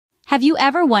Have you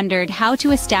ever wondered how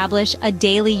to establish a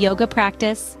daily yoga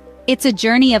practice? It's a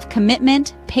journey of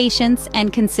commitment, patience,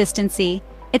 and consistency.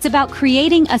 It's about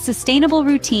creating a sustainable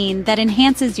routine that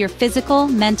enhances your physical,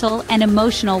 mental, and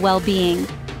emotional well-being.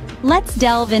 Let's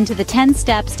delve into the 10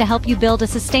 steps to help you build a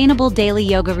sustainable daily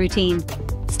yoga routine.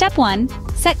 Step 1.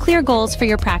 Set clear goals for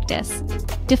your practice.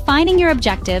 Defining your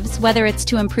objectives, whether it's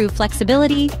to improve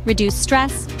flexibility, reduce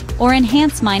stress, or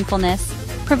enhance mindfulness,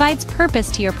 provides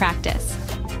purpose to your practice.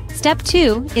 Step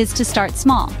 2 is to start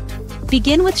small.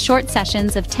 Begin with short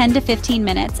sessions of 10 to 15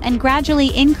 minutes and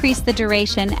gradually increase the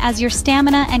duration as your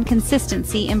stamina and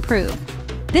consistency improve.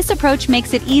 This approach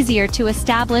makes it easier to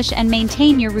establish and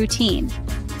maintain your routine.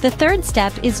 The third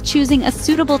step is choosing a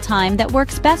suitable time that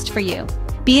works best for you,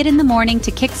 be it in the morning to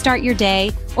kickstart your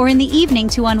day or in the evening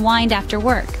to unwind after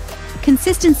work.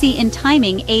 Consistency in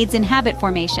timing aids in habit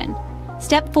formation.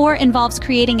 Step 4 involves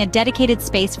creating a dedicated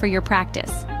space for your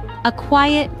practice. A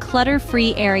quiet,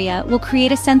 clutter-free area will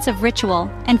create a sense of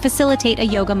ritual and facilitate a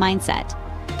yoga mindset.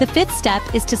 The fifth step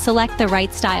is to select the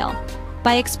right style.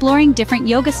 By exploring different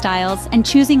yoga styles and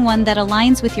choosing one that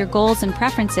aligns with your goals and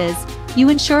preferences, you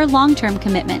ensure long-term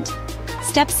commitment.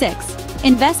 Step 6.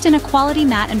 Invest in a quality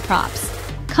mat and props.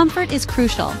 Comfort is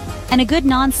crucial, and a good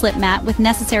non-slip mat with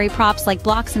necessary props like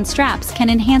blocks and straps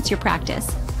can enhance your practice.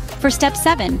 For Step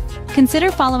 7,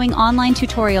 consider following online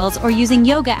tutorials or using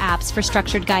yoga apps for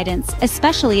structured guidance,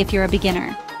 especially if you're a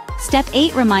beginner. Step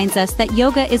 8 reminds us that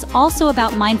yoga is also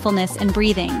about mindfulness and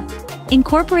breathing.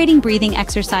 Incorporating breathing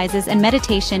exercises and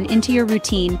meditation into your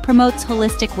routine promotes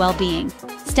holistic well-being.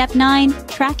 Step 9,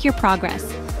 track your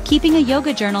progress. Keeping a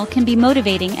yoga journal can be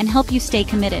motivating and help you stay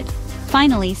committed.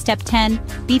 Finally, Step 10,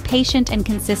 be patient and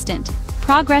consistent.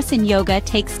 Progress in yoga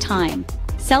takes time.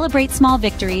 Celebrate small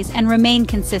victories and remain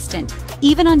consistent,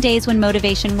 even on days when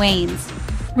motivation wanes.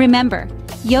 Remember,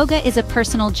 yoga is a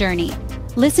personal journey.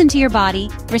 Listen to your body,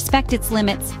 respect its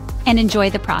limits, and enjoy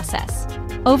the process.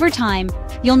 Over time,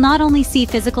 you'll not only see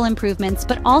physical improvements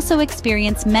but also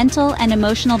experience mental and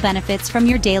emotional benefits from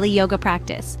your daily yoga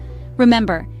practice.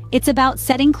 Remember, it's about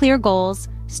setting clear goals,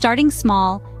 starting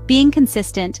small, being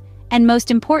consistent, and most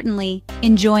importantly,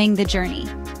 enjoying the journey.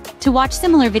 To watch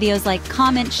similar videos, like,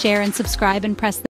 comment, share, and subscribe, and press the